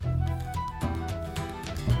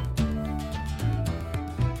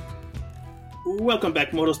Welcome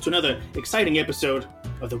back, mortals, to another exciting episode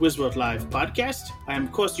of the Wizworld Live podcast. I am,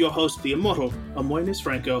 of course, your host, the immortal Amoynis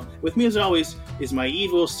Franco. With me, as always, is my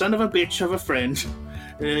evil son of a bitch of a friend,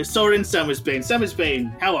 Soren Summersbane.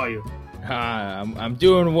 Summersbane, how are you? I'm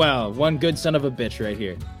doing well. One good son of a bitch right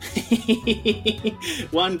here.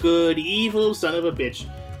 One good, evil son of a bitch.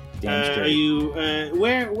 Damn straight. Are you,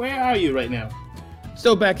 where are you right now?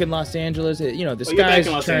 Still back in Los Angeles. You know, the you're back sky's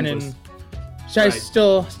in Los turning. Angeles. Sky's Right.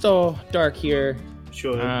 still dark here.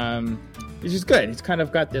 Sure. Which is good. It's kind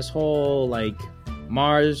of got this whole, like,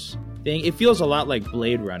 Mars thing. It feels a lot like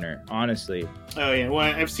Blade Runner, honestly. Oh, yeah. Well,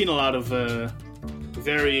 I've seen a lot of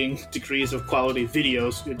varying degrees of quality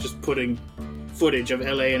videos just putting footage of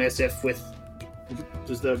LA and SF with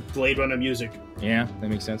just the Blade Runner music. Yeah, that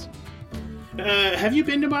makes sense. Have you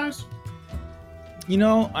been to Mars? You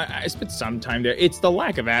know, I spent some time there. It's the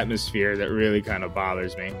lack of atmosphere that really kind of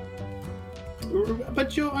bothers me.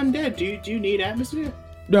 But you're undead. Do you need atmosphere?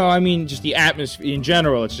 No, I mean just the atmosphere in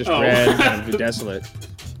general. It's just red and kind of desolate.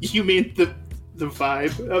 You mean the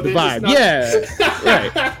vibe of The it? vibe, yeah,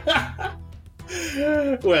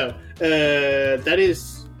 right. Well, that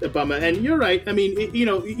is a bummer. And you're right. I mean,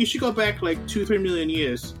 you should go back like 2-3 million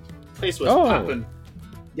years. Place was popping.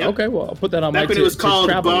 Yep. Okay, well, I'll put that on back my when it was called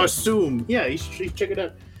travel list. Barsoom. Yeah, you should check it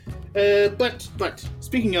out. But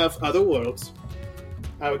speaking of other worlds,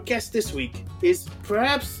 our guest this week is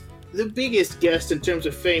perhaps the biggest guest in terms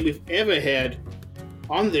of fame we've ever had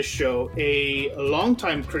on this show, a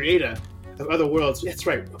longtime creator of other worlds. That's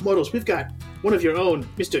right, Mortals, we've got one of your own,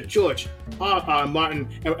 Mr. George R.R. Martin,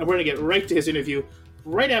 and we're going to get right to his interview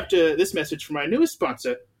right after this message from our newest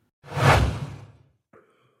sponsor. Are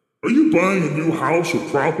you buying a new house or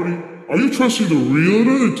property? Are you trusting the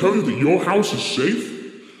realtor to tell you that your house is safe?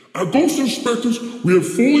 At Ghost Inspectors, we have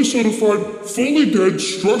fully certified, fully dead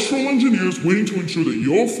structural engineers waiting to ensure that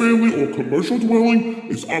your family or commercial dwelling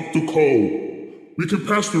is up to code. We can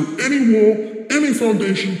pass through any wall, any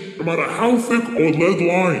foundation, no matter how thick or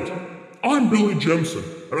lead-lined. I'm Billy Jensen,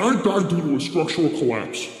 and I died due to a structural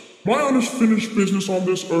collapse. My unfinished business on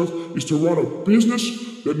this earth is to run a business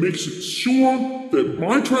that makes it sure that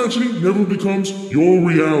my tragedy never becomes your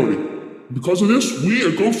reality. Because of this, we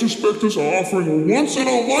at Ghost Inspectors are offering a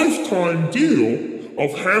once-in-a-lifetime deal of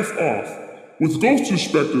half off. With Ghost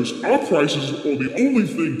Inspectors, our prices are the only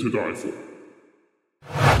thing to die for.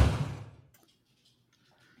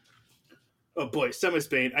 Oh boy,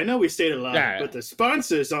 Summersbane, I know we say it a lot, but the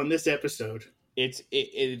sponsors on this episode... They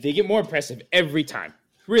get more impressive every time.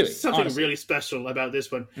 Really, something honestly. really special about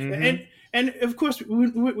this one. Mm-hmm. And of course, we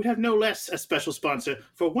would have no less a special sponsor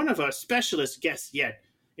for one of our specialist guests yet.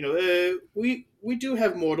 You know, we do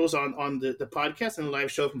have mortals on the podcast and the live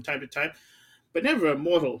show from time to time, but never a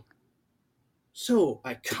mortal so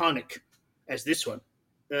iconic as this one.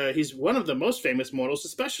 He's one of the most famous mortals,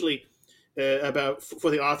 especially for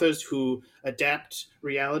the authors who adapt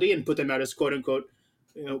reality and put them out as quote unquote,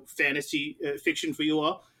 fantasy fiction for you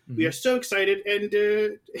all. Mm-hmm. We are so excited, and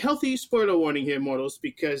healthy spoiler warning here, mortals,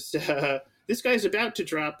 because this guy is about to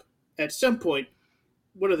drop at some point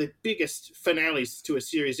one of the biggest finales to a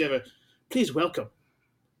series ever. Please welcome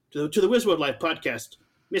to the Wizworld Live podcast,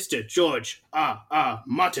 Mr. George R.R.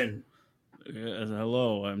 Martin.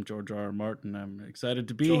 Hello, I'm George R.R. Martin. I'm excited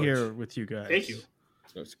to be George. here with you guys. Thank you.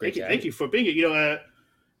 It's great. Thank you for being here.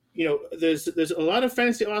 There's a lot of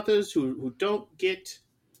fantasy authors who don't get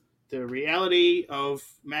the reality of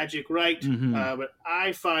magic right, but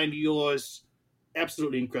I find yours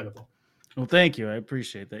absolutely incredible. Well, thank you. I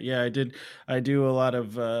appreciate that. Yeah, I do a lot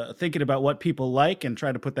of thinking about what people like and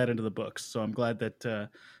try to put that into the books. So I'm glad that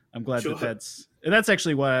Sure. that's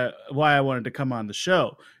actually why I wanted to come on the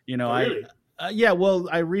show. Really?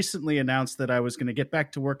 I recently announced that I was going to get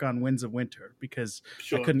back to work on Winds of Winter because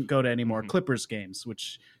Sure. I couldn't go to any more Clippers games,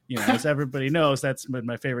 which, as everybody knows, that's been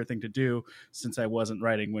my favorite thing to do since I wasn't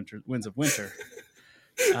writing Winds of Winter.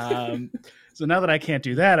 So now that I can't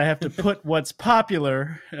do that, I have to put what's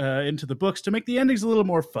popular into the books to make the endings a little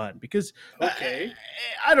more fun. Because Okay.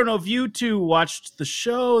 I don't know if you two watched the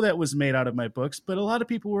show that was made out of my books, but a lot of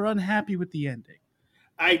people were unhappy with the ending.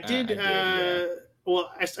 I did. yeah.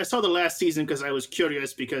 Well, I saw the last season because I was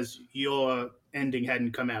curious because your ending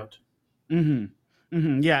hadn't come out. Mm-hmm.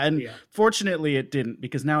 Mm-hmm. Yeah, and Yeah. fortunately it didn't,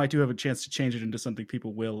 because now I do have a chance to change it into something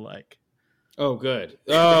people will like. Oh, good.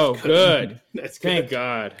 Oh, good. That's good. Thank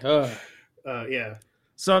God. Oh. Yeah.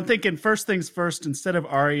 So I'm thinking, first things first, instead of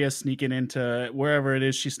Arya sneaking into wherever it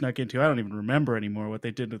is she snuck into, I don't even remember anymore what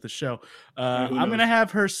they did with the show. Who I'm knows? going to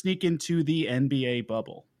have her sneak into the NBA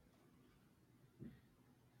bubble.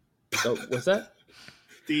 Oh, what's that?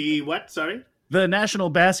 The what? Sorry? The National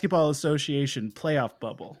Basketball Association playoff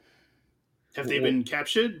bubble. Have they been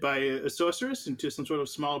captured by a sorceress into some sort of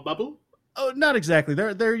small bubble? Oh, not exactly.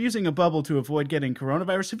 They're using a bubble to avoid getting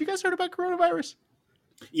coronavirus. Have you guys heard about coronavirus?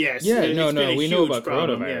 Yes. Yeah, it's no, been a we know huge about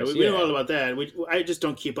problem. coronavirus, Yeah, we know yeah. all about that. I just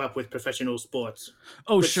don't keep up with professional sports.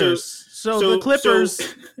 Oh, But sure. So the Clippers,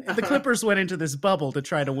 so- the Clippers went into this bubble to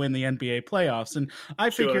try to win the NBA playoffs, and I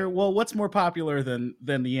Sure. figure, well, what's more popular than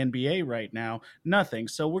the NBA right now? Nothing.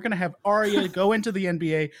 So we're gonna have Arya go into the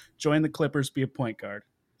NBA, join the Clippers, be a point guard.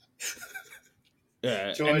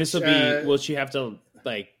 Yeah, George, and this will be. Will she have to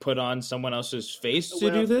like put on someone else's face to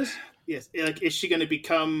Well, do this? Yes, like is she going to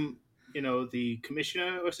become, the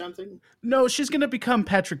commissioner or something? No, she's gonna become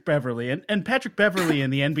Patrick Beverly, and Patrick Beverly in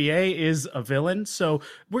the NBA is a villain. So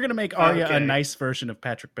we're gonna make Arya a Okay. nice version of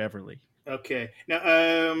Patrick Beverly. Okay.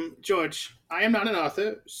 Now, George, I am not an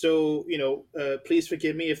author, so please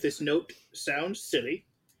forgive me if this note sounds silly.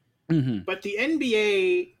 Mm-hmm. But the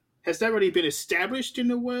NBA has already been established in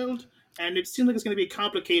the world, and it seems like it's going to be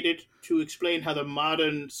complicated to explain how the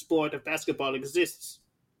modern sport of basketball exists.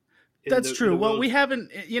 That's true. Well, world. we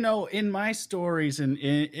haven't, in my stories and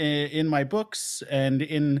in my books and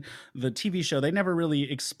in the TV show, they never really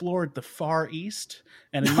explored the Far East.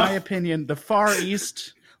 And in my opinion, the Far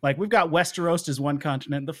East, like we've got Westeros as one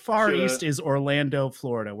continent. The Far Sure. East is Orlando,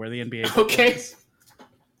 Florida, where the NBA. Okay. plays.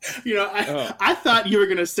 I thought you were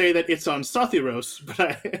going to say that it's on Sotheros,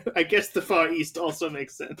 but I guess the Far East also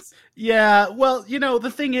makes sense. Yeah. Well, the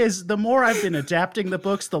thing is, the more I've been adapting the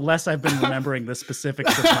books, the less I've been remembering the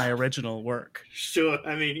specifics of my original work. Sure.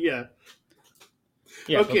 I mean, yeah.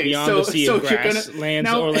 Yeah, but Okay, beyond so the sea of you're grass gonna lands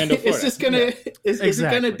now, Orlando, Florida. Is this gonna is it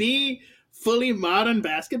Exactly. gonna be fully modern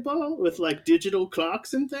basketball with like digital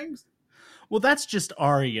clocks and things? Well, that's just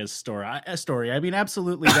Arya's story. I mean,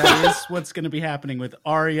 absolutely, that is what's going to be happening with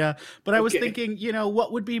Arya. But I was Okay. thinking,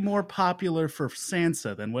 what would be more popular for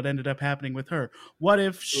Sansa than what ended up happening with her? What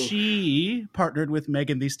if she partnered with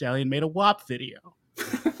Megan Thee Stallion, made a WAP video?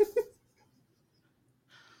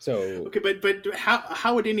 So Okay, but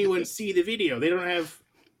how would anyone see the video? They don't have.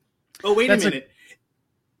 Oh, wait That's a a- minute.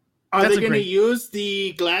 Are that's they a going to great- use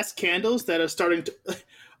the glass candles that are starting to?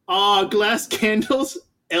 Glass candles,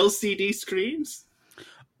 LCD screens.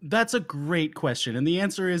 That's a great question, and the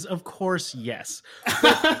answer is, of course, yes.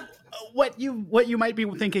 But what you might be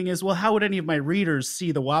thinking is, well, how would any of my readers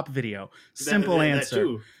see the WAP video? Simple That answer.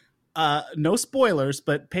 too. No spoilers,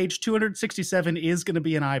 but page 267 is going to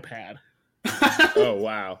be an iPad. oh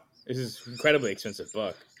wow, this is an incredibly expensive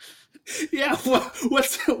book. Yeah,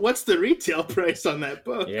 what's the retail price on that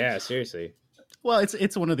book? Yeah, seriously. Well,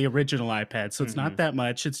 it's one of the original iPads, so it's Mm-hmm. not that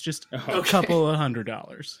much. It's just a Okay. couple of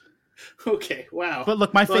 $100. Okay, wow. But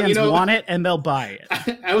look, my Well, fans want it, and they'll buy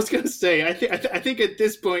it. I was gonna say, I think at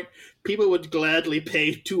this point, people would gladly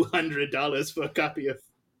pay $200 for a copy of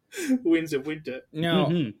Winds of Winter. Now,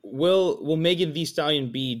 Mhm. will Megan Thee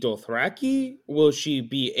Stallion be Dothraki? Will she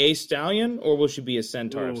be a stallion, or will she be a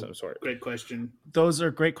centaur of Ooh. some sort? Great question. Those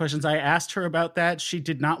are great questions. I asked her about that. She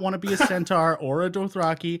did not want to be a centaur or a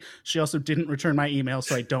Dothraki. She also didn't return my email,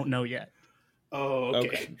 so I don't know yet. Oh, okay.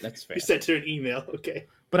 Okay, that's fair. You sent her an email. Okay.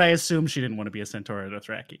 But I assume she didn't want to be a centaur or a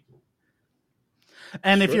Dothraki.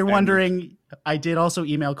 And if Sure, you're and- wondering, I did also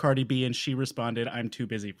email Cardi B, and she responded, "I'm too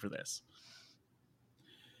busy for this."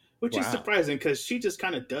 Which is Wow. surprising because she just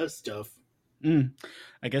kind of does stuff.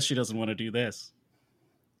 I guess she doesn't want to do this.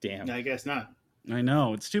 Damn. I guess not. I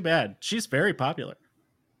know, it's too bad. She's very popular.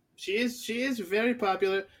 She is very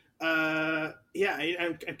popular. Yeah,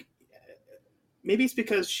 maybe it's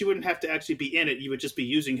because she wouldn't have to actually be in it. You would just be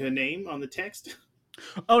using her name on the text.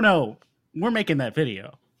 Oh no, we're making that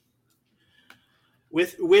video.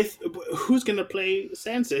 With who's gonna play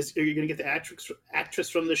Sansa? Are you gonna get the actress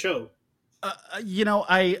from the show?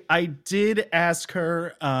 I did ask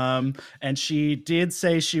her, and she did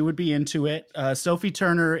say she would be into it. Sophie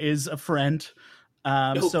Turner is a friend.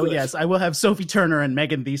 So good. yes, I will have Sophie Turner and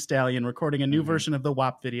Megan Thee Stallion recording a new version of the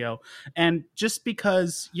WAP video. And just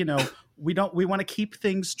because, we want to keep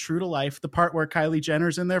things true to life, the part where Kylie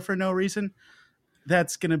Jenner's in there for no reason,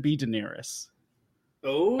 that's going to be Daenerys.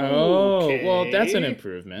 Oh, okay. well, that's an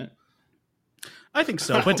improvement. I think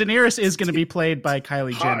so. But Daenerys is going to be played by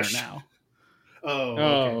Kylie Harsh. Jenner now. Oh, okay.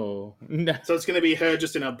 Oh, no. So it's gonna be her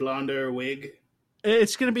just in a blonder wig.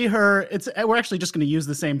 It's going to be her. We're actually just going to use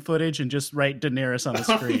the same footage and just write Daenerys on the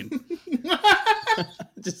screen.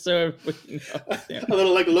 Just so everybody knows. Yeah. A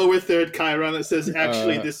little like lower third Chiron that says,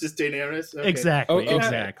 "Actually, this is Daenerys." Okay. Exactly. Oh, okay.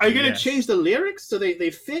 Exactly. Are you gonna yes. change the lyrics so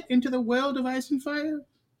they fit into the world of Ice and Fire?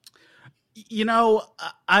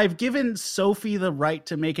 I've given Sophie the right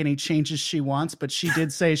to make any changes she wants, but she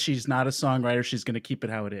did say she's not a songwriter. She's going to keep it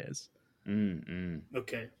how it is.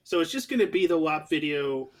 Okay, so it's just going to be the WAP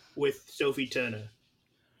video with Sophie Turner.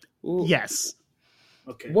 Ooh. Yes.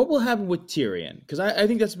 Okay. What will happen with Tyrion? Because I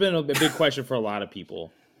think that's been a big question for a lot of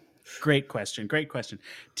people. Great question.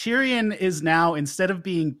 Tyrion is now, instead of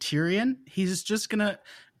being Tyrion, he's just gonna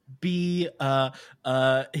be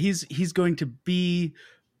he's going to be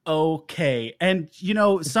okay. And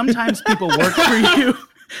sometimes people work for you.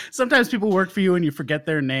 Sometimes people work for you and you forget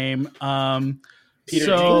their name. Peter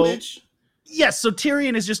Dinklage? Yes, so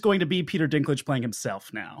Tyrion is just going to be Peter Dinklage playing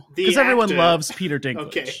himself now. The Because everyone actor. loves Peter Dinklage.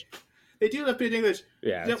 Okay. They do love Peter Dinklage.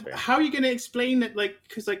 Yeah, that's fair. How are you going to explain that?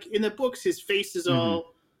 Because in the books, his face is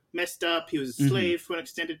all messed up. He was a slave for an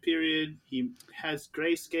extended period. He has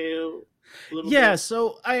grayscale. A little bit.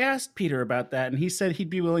 So I asked Peter about that, and he said he'd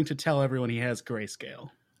be willing to tell everyone he has grayscale.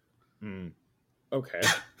 Okay.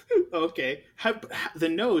 Okay. The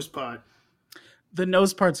nose part. The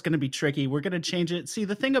nose part's going to be tricky. We're going to change it. See,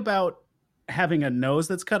 the thing about having a nose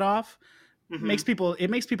that's cut off makes people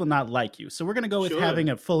not like you. So we're going to go with having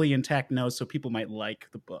a fully intact nose so people might like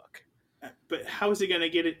the book. But how is he going to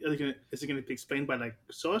get it? Is it going to be explained by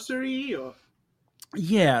sorcery or?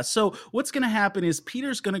 Yeah. So what's going to happen is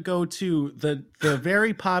Peter's going to go to the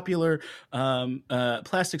very popular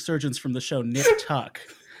plastic surgeons from the show Nip Tuck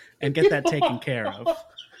and get that taken care of.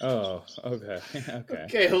 Oh, okay.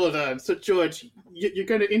 Okay, hold on. So George, you're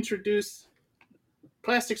going to introduce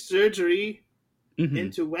plastic surgery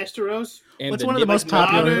into Westeros? And What's one of the most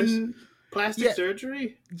popular? Modern plastic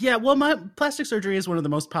surgery? Yeah, well, my plastic surgery is one of the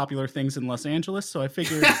most popular things in Los Angeles, so I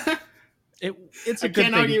figured it's a good thing. I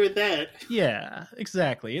can't argue with that. Yeah,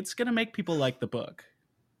 exactly. It's going to make people like the book.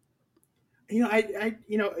 Again,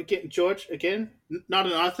 George, not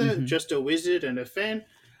an author, just a wizard and a fan.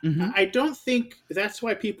 I don't think that's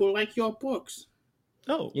why people like your books.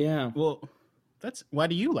 Oh, yeah. Well, why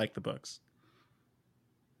do you like the books?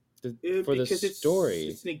 For the story.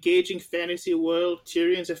 It's an engaging fantasy world.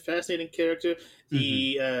 Tyrion's a fascinating character.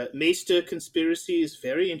 The Maester conspiracy is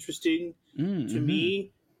very interesting to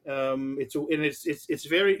me. It's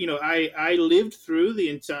very I lived through the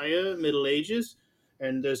entire Middle Ages,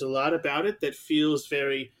 and there's a lot about it that feels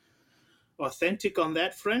very authentic on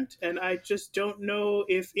that front. And I just don't know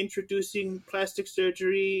if introducing plastic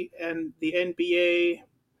surgery and the NBA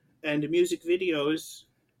and music videos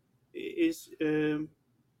is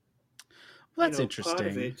that's interesting. Part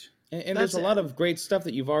of it. And there's a lot of great stuff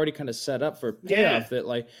that you've already kind of set up for payoff.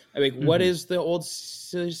 That what is the old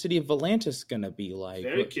city of Volantis going to be like?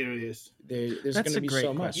 Very curious. There's going to be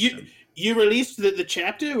so much. You released the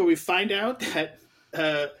chapter where we find out that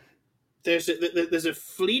there's a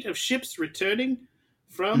fleet of ships returning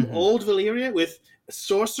from old Valyria with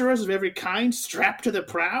sorcerers of every kind strapped to the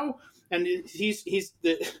prow, and he's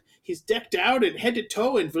decked out and head to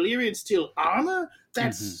toe in Valyrian steel armor.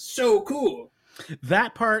 That's so cool.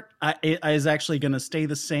 That part is actually going to stay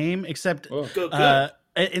the same, except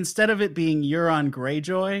instead of it being Euron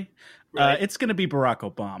Greyjoy, it's going to be Barack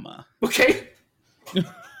Obama. Okay.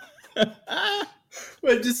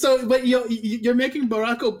 But you're making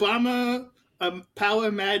Barack Obama a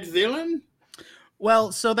power mad villain?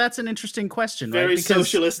 Well, so that's an interesting question, Very right? Because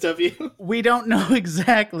socialist of you. We don't know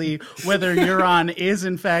exactly whether Euron is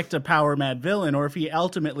in fact a power mad villain or if he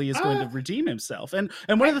ultimately is going to redeem himself. And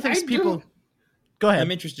one of the things people go ahead.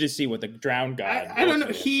 I'm interested to see what the Drowned God. I don't know.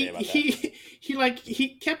 He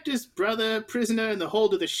kept his brother prisoner in the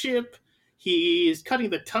hold of the ship. He's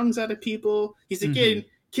cutting the tongues out of people. He's again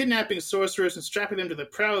kidnapping sorcerers and strapping them to the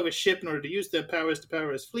prow of a ship in order to use their powers to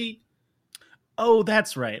power his fleet. Oh,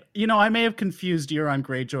 that's right. I may have confused Euron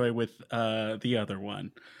Greyjoy with the other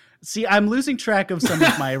one. See, I'm losing track of some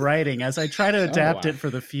of my writing as I try to adapt it for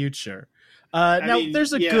the future.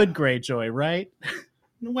 There's a good Greyjoy, right?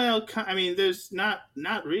 Well, I mean, there's not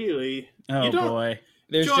really. Oh, boy.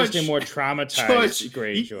 There's just a more traumatized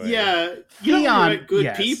Greyjoy. You don't write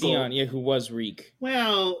good people. Theon, who was Reek.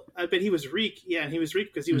 Well, I bet he was Reek. Yeah, and he was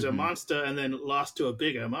Reek because he was a monster and then lost to a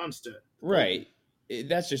bigger monster. Right.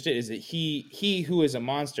 That's just it. Is that he who is a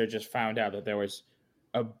monster just found out that there was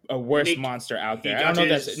a worse monster out there. I don't know if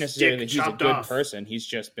that's necessarily that he's a good person. He's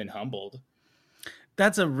just been humbled.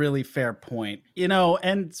 That's a really fair point.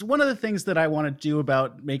 And one of the things that I want to do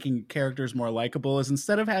about making characters more likable is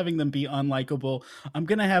instead of having them be unlikable, I'm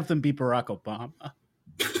going to have them be Barack Obama.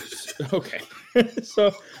 Okay.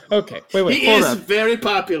 Wait. He is very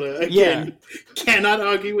popular. Again, cannot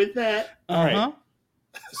argue with that. All right.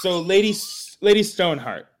 So Lady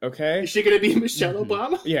Stoneheart, okay? Is she going to be Michelle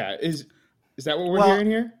Obama? Yeah. Is that what we're hearing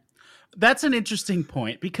here? That's an interesting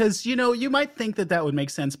point because, you might think that would make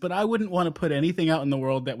sense, but I wouldn't want to put anything out in the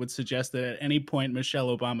world that would suggest that at any point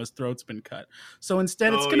Michelle Obama's throat's been cut. So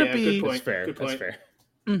instead, it's going to be... That's fair. That's fair.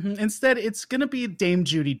 Mm-hmm. Instead, it's going to be Dame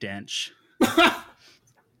Judi Dench.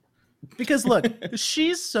 Because, look,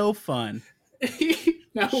 she's so fun.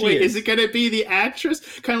 Is it going to be the actress?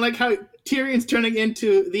 Kind of like how Tyrion's turning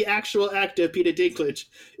into the actual actor, Peter Dinklage.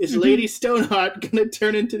 Is Lady Stoneheart going to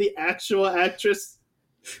turn into the actual actress,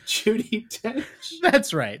 Judi Dench?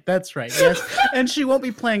 That's right. Yes. And she won't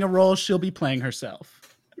be playing a role. She'll be playing herself.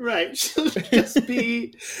 Right. She'll just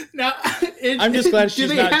be... Now, I'm just glad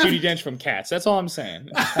she's not Judi Dench from Cats. That's all I'm saying.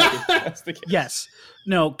 That's the case. Yes.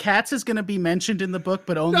 No, Cats is going to be mentioned in the book,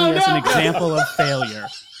 but only as an example of failure.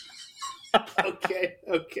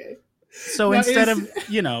 Okay. So instead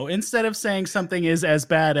of saying something is as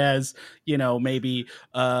bad as, maybe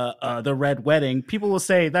the Red Wedding, people will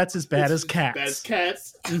say that's as bad as Cats. As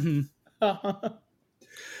Cats. Mm-hmm.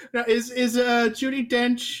 Now, is Judi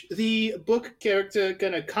Dench, the book character,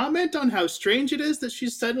 gonna comment on how strange it is that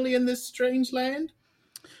she's suddenly in this strange land?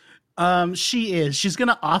 She is. She's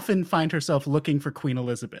gonna often find herself looking for Queen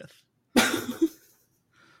Elizabeth.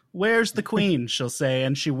 Where's the Queen? She'll say,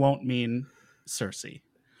 and she won't mean Cersei.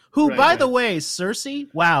 Who, by the way,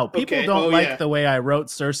 Cersei? Wow, people don't like the way I wrote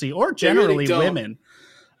Cersei, or generally really women.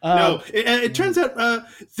 No, it turns out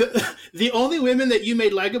the only women that you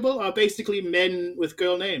made likable are basically men with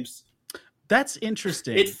girl names. That's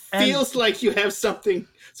interesting. It feels like you have some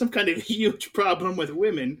kind of huge problem with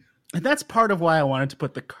women. And that's part of why I wanted to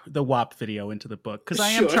put the WAP video into the book, because I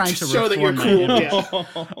am trying to show that you're cool.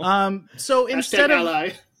 Yeah. So instead of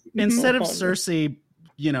ally. Cersei,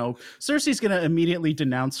 Cersei's going to immediately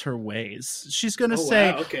denounce her ways. She's going to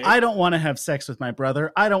say, I don't want to have sex with my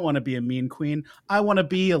brother. I don't want to be a mean queen. I want to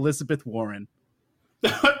be Elizabeth Warren.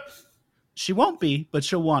 She won't be, but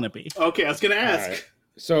she'll want to be. Okay, I was going to ask. Right.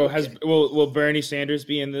 So will Bernie Sanders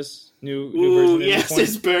be in this new version? Yes,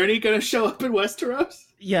 is Bernie going to show up in Westeros?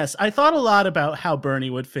 Yes, I thought a lot about how Bernie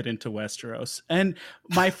would fit into Westeros. And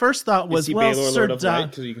my first thought was, Baelor, Lord of Light,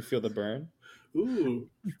 because you can feel the burn? Ooh.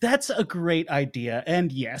 That's a great idea, and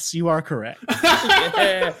yes, you are correct.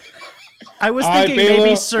 Yeah. I was thinking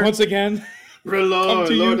maybe once again,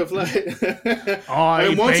 Lord of Light. I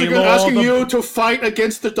am once again asking you to fight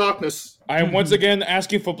against the darkness. I am once again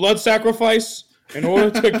asking for blood sacrifice in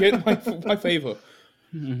order to get my favor.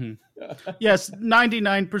 Mm-hmm. Yes,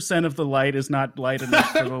 99% of the light is not light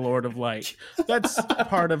enough for the Lord of Light. That's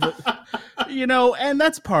part of it. And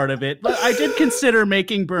that's part of it. But I did consider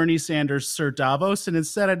making Bernie Sanders Sir Davos, and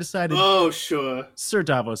instead I decided, sure. Sir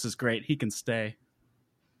Davos is great. He can stay.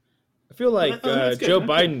 I feel like Joe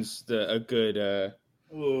Biden's a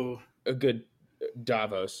good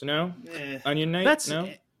Davos, no? Onion Knight, that's no?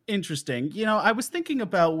 Interesting. I was thinking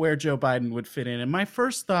about where Joe Biden would fit in, and my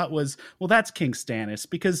first thought was, well, that's King Stannis,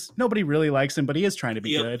 because nobody really likes him, but he is trying to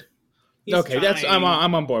be good.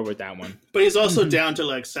 I'm on board with that one. But he's also down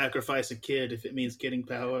to sacrifice a kid if it means getting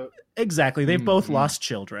power. Exactly. They've both lost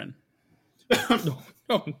children.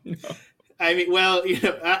 No. I mean, well,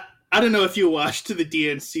 I don't know if you watched the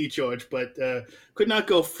DNC, George, but could not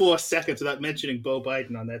go 4 seconds without mentioning Beau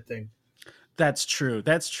Biden on that thing. That's true.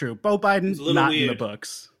 Beau Biden's not weird in the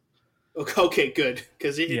books. Okay, good,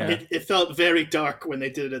 because it felt very dark when they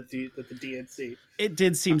did it at the DNC. It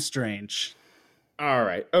did seem strange. All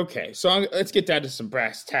right, okay, so let's get down to some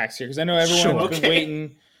brass tacks here, because I know everyone's been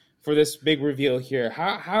waiting for this big reveal here.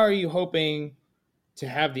 How are you hoping to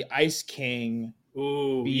have the Ice King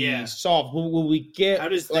be solved? Will we get? How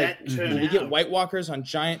does that turn out? Will we get White Walkers on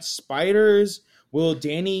giant spiders? Will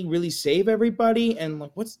Dany really save everybody? And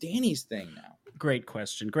what's Dany's thing now? Great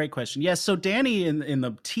question. Yes, so Dany in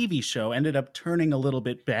the TV show ended up turning a little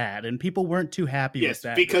bit bad, and people weren't too happy with that.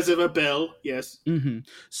 Yes, because of a bell, yes. Mm-hmm.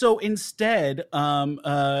 So instead,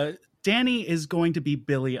 Dany is going to be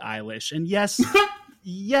Billie Eilish. And yes,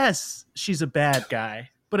 yes, she's a bad guy,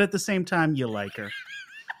 but at the same time, you like her.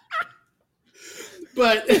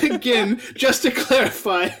 But again, just to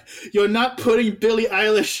clarify, you're not putting Billie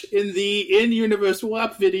Eilish in the in-universe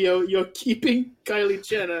WAP video. You're keeping Kylie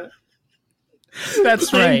Jenner.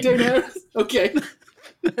 That's right. Okay.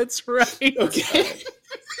 That's right. Okay.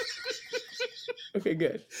 Okay,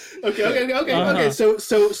 good. Okay. So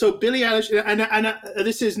Billie Eilish, and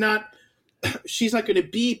this is not. She's not going to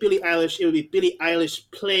be Billie Eilish. It will be Billie Eilish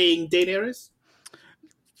playing Daenerys.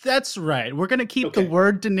 That's right. We're going to keep the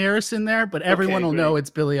word Daenerys in there, but everyone will know it's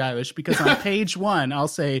Billie Eilish, because on page 1, I'll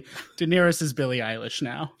say Daenerys is Billie Eilish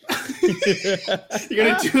now. You're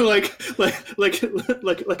going to do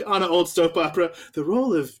like on an old soap opera. The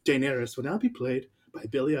role of Daenerys will now be played by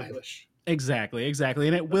Billie Eilish. Exactly.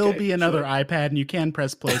 And it will be another iPad, and you can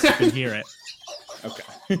press play so you can hear it. Okay.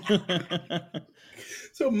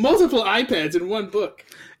 So multiple iPads in one book.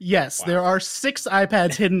 Yes, there are 6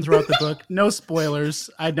 iPads hidden throughout the book. No spoilers.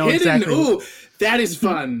 I know Hidden? exactly. Ooh, that is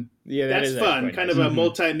fun. Yeah, that's fun. Nice. Kind of a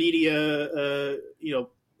multimedia,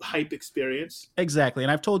 hype experience. Exactly.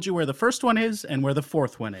 And I've told you where the first one is and where the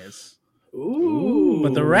fourth one is. Ooh.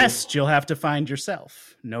 But the rest you'll have to find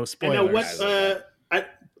yourself. No spoilers. And now what?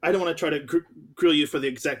 I don't want to try to grill you for the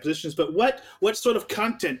exact positions, but what sort of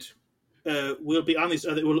content will be on these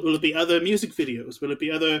other? Will it be other music videos? Will it be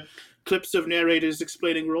other clips of narrators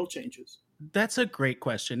explaining role changes? That's a great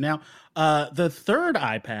question. Now, the third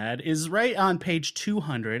iPad is right on page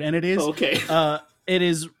 200, and it is it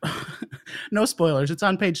is no spoilers. It's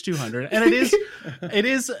on page 200, and it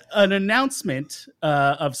is an announcement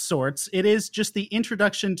of sorts. It is just the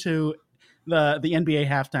introduction to the NBA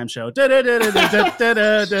halftime show.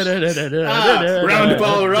 Round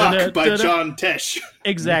Ball Rock by John Tesh.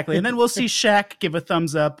 Exactly. And then we'll see Shaq give a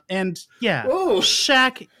thumbs up. And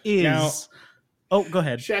Shaq is... go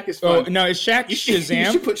ahead. Shaq is fun. Oh, no, is Shaq Shazam?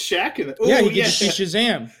 You should put Shaq in it. Yeah, he could just be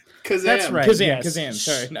Shazam. Kazam. That's right. Kazam.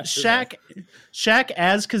 Sorry. Not Shaq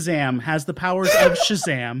as Kazam has the powers of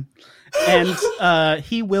Shazam. And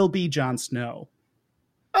he will be Jon Snow.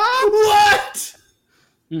 What?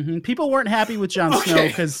 Mm-hmm. People weren't happy with Jon Snow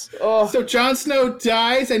because so Jon Snow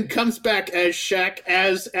dies and comes back as Shaq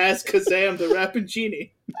as Kazam the rapping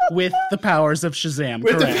genie with the powers of Shazam.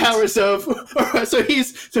 With correct. the powers of so he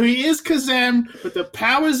is Kazam with the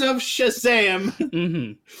powers of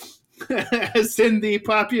Shazam, as in the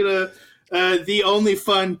popular the only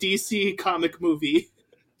fun DC comic movie.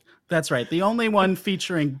 That's right, the only one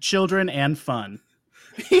featuring children and fun.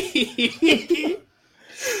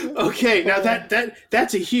 Okay, now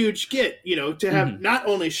that's a huge get, to have not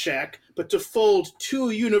only Shaq, but to fold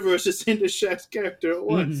 2 universes into Shaq's character at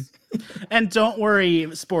once. And don't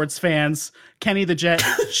worry, sports fans, Kenny the Jet,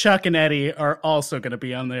 Chuck, and Eddie are also going to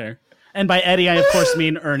be on there. And by Eddie, I of course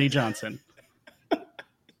mean Ernie Johnson.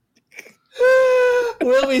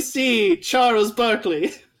 Will we see Charles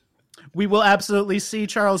Barkley? We will absolutely see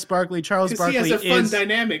Charles Barkley. Charles Barkley he has a fun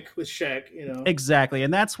dynamic with Shaq, Exactly,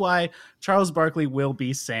 and that's why Charles Barkley will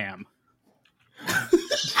be Sam.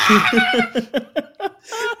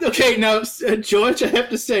 Okay, now, George, I have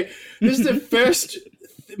to say, this is the first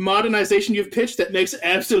modernization you've pitched that makes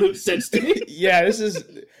absolute sense to me. Yeah, this is,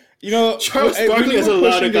 Charles Barkley has a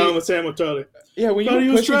lot of common with Sam O'Tarley. Yeah, when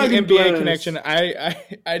you were pushing the NBA connection, I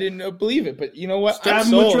didn't believe it, but you know what? Stab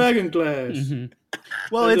him with dragon glass. Mm-hmm.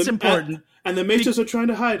 Well, it's important. And the Matrix are trying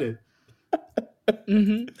to hide it.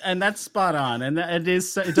 And that's spot on. And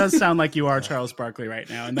it does sound like you are Charles Barkley right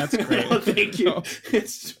now, and that's great. Oh, thank you.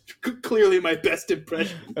 It's clearly my best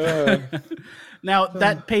impression. Now,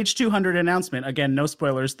 that page 200 announcement, again, no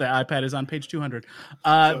spoilers, the iPad is on page 200.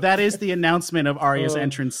 That is the announcement of Arya's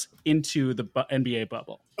entrance into the NBA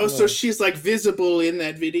bubble. Oh, so she's like visible in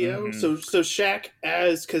that video? So Shaq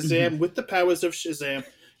as Kazam with the powers of Shazam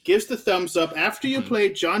gives the thumbs up after you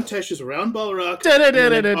play John Tesh's Round Ball Rock.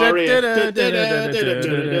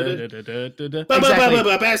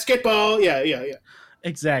 Basketball. Yeah.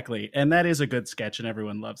 Exactly. And that is a good sketch, and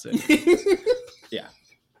everyone loves it. Yeah.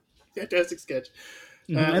 Fantastic sketch.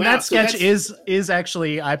 And that sketch is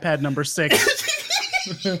actually iPad number 6.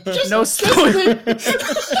 No spoiler.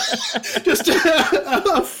 Just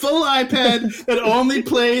a full iPad that only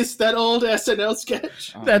plays that old SNL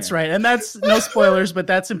sketch. That's right. And that's no spoilers, but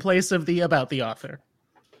that's in place of the About the Author.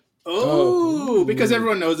 Oh, because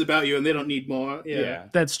everyone knows about you and they don't need more. Yeah.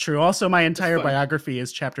 That's true. Also, my entire biography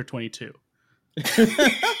is chapter 22.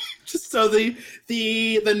 Just so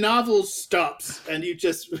the novel stops and you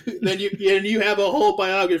have a whole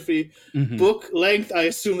biography book length. I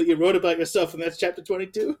assume that you wrote about yourself, and that's chapter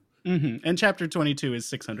 22. And chapter 22 is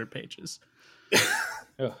 600 pages.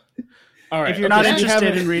 All right. If you're not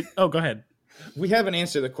interested in read, go ahead. We haven't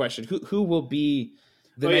answered the question. Who will be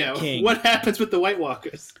the Night King? What happens with the White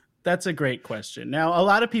Walkers? That's a great question. Now, a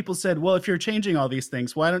lot of people said, well, if you're changing all these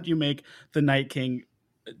things, why don't you make the Night King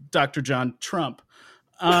Dr. John Trump?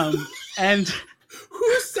 And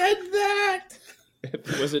who said that?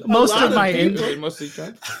 Was it most of my mostly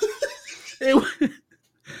Trump?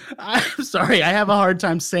 I'm sorry, I have a hard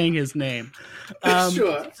time saying his name.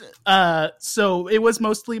 Sure. So it was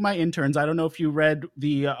mostly my interns. I don't know if you read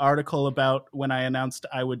the article about when I announced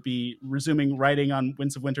I would be resuming writing on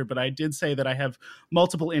Winds of Winter, but I did say that I have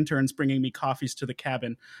multiple interns bringing me coffees to the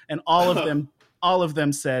cabin, and all of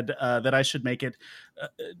them said that I should make it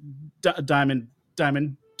Diamond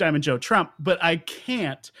Diamond Joe Trump, but I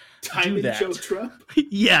can't do that. Joe Trump?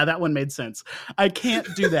 Yeah, that one made sense. I can't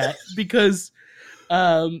do that because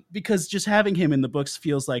just having him in the books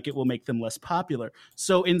feels like it will make them less popular.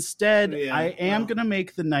 So instead, I am going to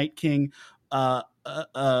make the Night King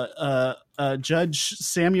Judge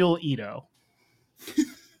Samuel Ito.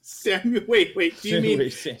 Wait, do you mean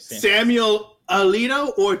Samuel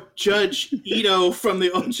Alito or Judge Ito from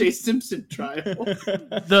the O.J. Simpson trial?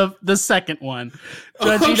 The second one.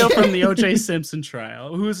 Judge Ito from the O.J. Simpson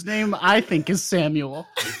trial, whose name I think is Samuel.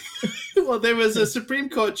 Well, there was a Supreme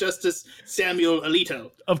Court Justice Samuel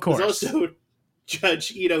Alito. Of course. There's also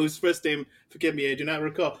Judge Ito, whose first name, forgive me, I do not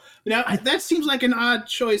recall. Now, that seems like an odd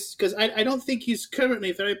choice because I don't think he's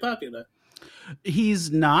currently very popular.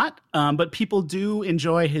 He's not, but people do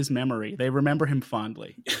enjoy his memory. They remember him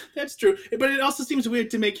fondly. That's true. But it also seems weird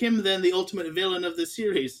to make him then the ultimate villain of the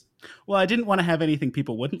series. Well, I didn't want to have anything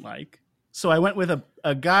people wouldn't like. So I went with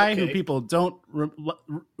a guy who people don't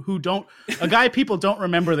people don't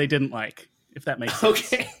remember they didn't like, if that makes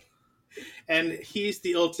sense. Okay. And he's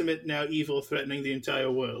the ultimate now evil threatening the entire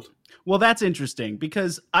world. Well, that's interesting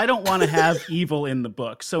because I don't want to have evil in the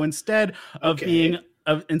book. So instead of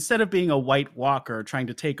being a White Walker trying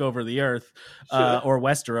to take over the Earth or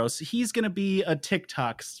Westeros, he's going to be a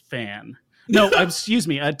TikTok fan. No, excuse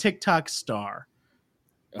me, a TikTok star.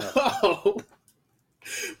 Oh.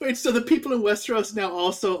 Wait, so the people in Westeros now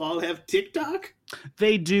also all have TikTok?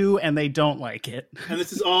 They do, and they don't like it. And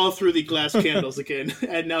this is all through the glass candles again.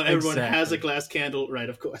 And now everyone has a glass candle, right,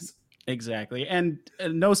 of course. Exactly. And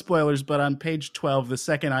no spoilers, but on page 12, the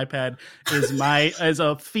second iPad is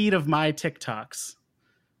a feed of my TikToks.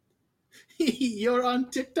 You're on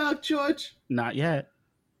TikTok, George? Not yet.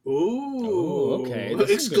 Ooh, okay.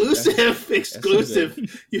 Exclusive.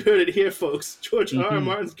 You heard it here, folks. George R.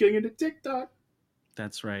 Martin's getting into TikTok.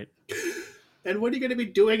 That's right. And what are you going to be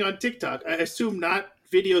doing on TikTok? I assume not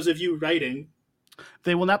videos of you writing.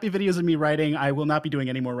 They will not be videos of me writing. I will not be doing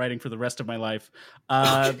any more writing for the rest of my life.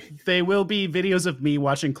 They will be videos of me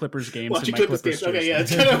watching Clippers games. Clippers games. Okay, yeah.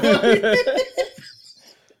 It's kind of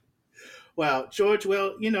Wow, George,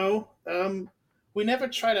 well, we never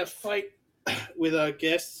try to fight with our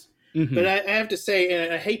guests, but I have to say,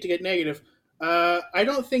 and I hate to get negative, I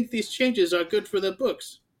don't think these changes are good for the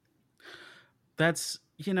books. That's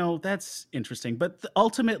interesting. But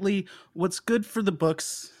ultimately, what's good for the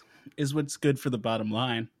books is what's good for the bottom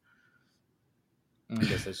line. I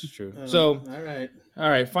guess that's true. All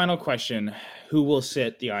right. Final question. Who will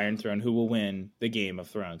sit the Iron Throne? Who will win the Game of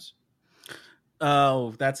Thrones?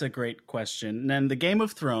 Oh, that's a great question. And the Game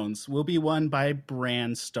of Thrones will be won by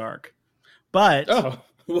Bran Stark. But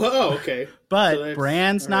whoa, okay. But so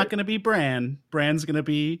Bran's not going to be Bran. Bran's going to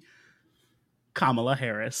be Kamala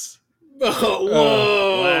Harris. Oh,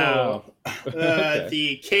 whoa! Wow.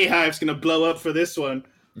 The K-Hive's going to blow up for this one.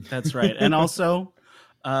 That's right. And also,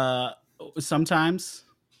 sometimes.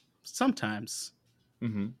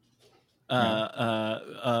 Mm-hmm.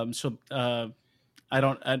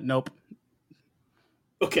 Nope.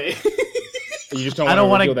 Okay. You just don't want to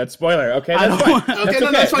reveal that spoiler. Okay, that's fine.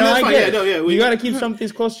 That's fine. Yeah, you got to keep some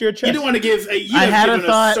things close to your chest. You don't want to give. I had a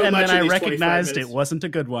thought, and then I recognized it wasn't a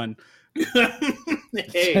good one.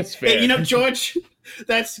 That's fair. Hey, George,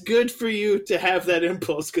 that's good for you to have that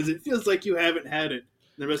impulse because it feels like you haven't had it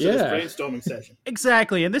the rest of this brainstorming session.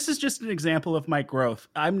 Exactly, and this is just an example of my growth.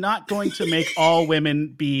 I'm not going to make all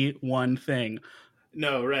women be one thing.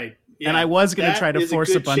 No, right. Yeah, and I was going to try to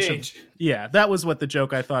force a bunch change. Of... Yeah, that was what the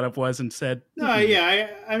joke I thought of was and said. No, yeah,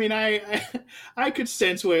 I mean, I could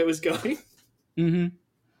sense where it was going.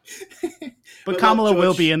 Mm-hmm. But Kamala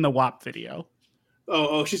will be in the WAP video.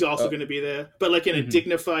 Oh, she's also going to be there. But like in a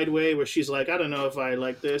dignified way where she's like, I don't know if I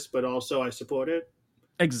like this, but also I support it.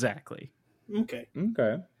 Exactly. Okay.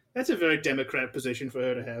 That's a very Democrat position for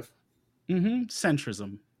her to have.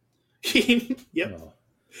 Centrism. Yep.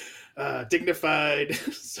 Oh. Dignified,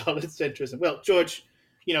 solid centrism. Well, George,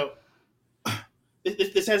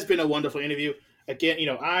 this has been a wonderful interview. Again,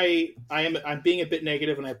 I'm being a bit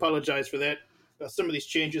negative, and I apologize for that about some of these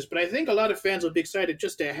changes. But I think a lot of fans will be excited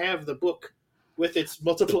just to have the book with its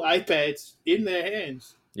multiple iPads in their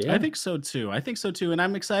hands. Yeah, I think so too. And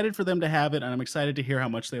I'm excited for them to have it, and I'm excited to hear how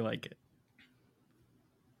much they like it.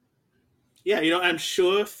 Yeah, I'm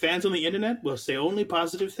sure fans on the internet will say only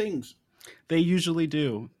positive things. They usually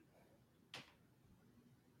do.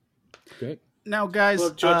 Great. Now, guys, well,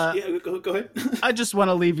 George, go ahead. I just want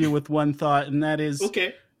to leave you with one thought, and that is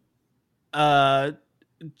the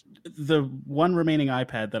one remaining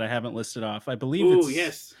iPad that I haven't listed off. I believe it's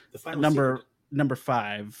yes, the final number number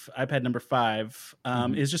 5,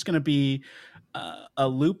 is just going to be a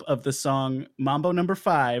loop of the song Mambo Number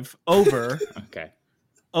 5 over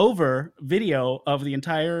over video of the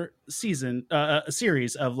entire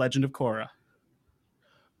series of Legend of Korra.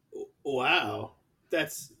 Wow,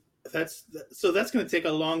 that's going to take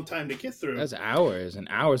a long time to get through. That's hours and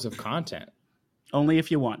hours of content. Only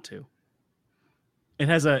if you want to. It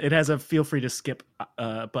has a feel free to skip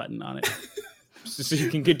button on it. So you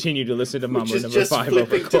can continue to listen to Mambo Number 5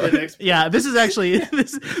 over Korra. Yeah, this is actually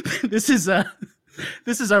this is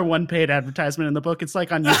our one paid advertisement in the book. It's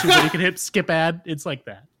like on YouTube where you can hit skip ad. It's like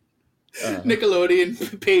that.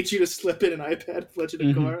 Nickelodeon paid you to slip in an iPad Legend of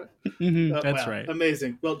Korra. That's right.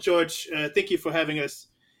 Amazing. Well, George, thank you for having us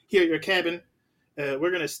here at your cabin. We're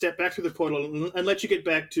going to step back through the portal and let you get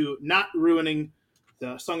back to not ruining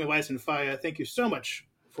the Song of Ice and Fire. Thank you so much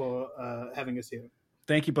for having us here.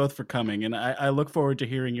 Thank you both for coming, and I look forward to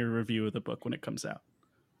hearing your review of the book when it comes out.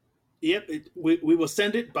 Yep, we will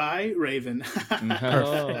send it by Raven.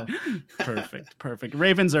 Perfect.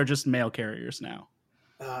 Ravens are just mail carriers now.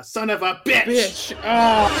 Son of a bitch!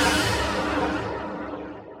 Oh.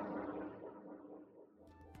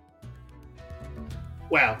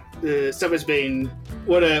 Wow, Summer's Bane,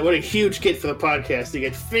 what a huge get for the podcast to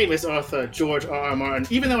get famous author George R.R. Martin.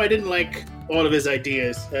 Even though I didn't like all of his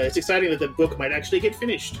ideas, it's exciting that the book might actually get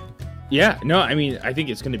finished. Yeah, no, I mean, I think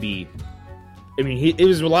it's going to be... I mean, it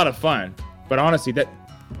was a lot of fun, but honestly, that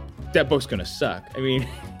book's going to suck. I mean,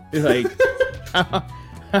 like, how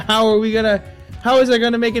is that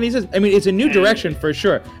going to make any sense? I mean, it's a new direction for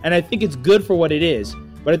sure, and I think it's good for what it is.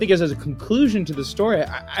 But I think as a conclusion to the story,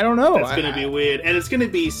 I don't know. It's going to be weird. And it's going to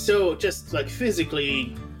be so just like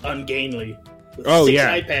physically ungainly. With 6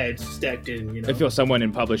 iPads stacked in, you know. I feel someone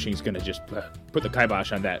in publishing is going to just put the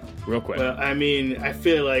kibosh on that real quick. Well, I mean, I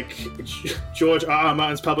feel like George R.R.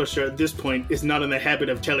 Martin's publisher at this point is not in the habit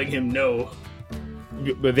of telling him no.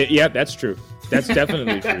 But yeah, that's true. That's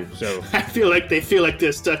definitely true. So I feel like they feel like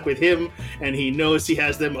they're stuck with him, and he knows he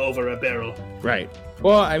has them over a barrel. Right.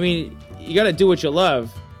 Well, I mean, you got to do what you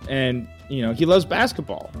love, and you know he loves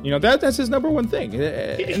basketball. You know that's his number one thing. And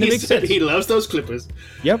it makes sense. He loves those Clippers.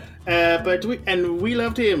 Yep. But we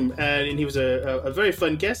loved him, and he was a very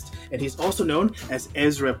fun guest. And he's also known as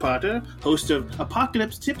Ezra Potter, host of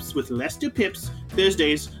Apocalypse Tips with Lester Pips,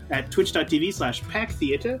 Thursdays at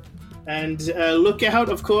twitch.tv/PackTheater. And look out,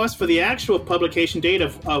 of course, for the actual publication date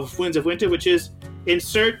of Winds of Winter, which is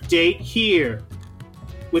insert date here,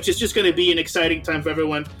 which is just going to be an exciting time for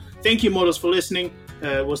everyone. Thank you, Mortals, for listening.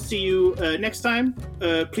 We'll see you next time.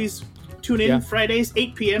 Please tune in Fridays,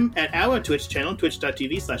 8 p.m. at our Twitch channel,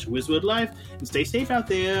 twitch.tv/WizWorldLive, and stay safe out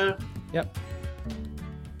there. Yep.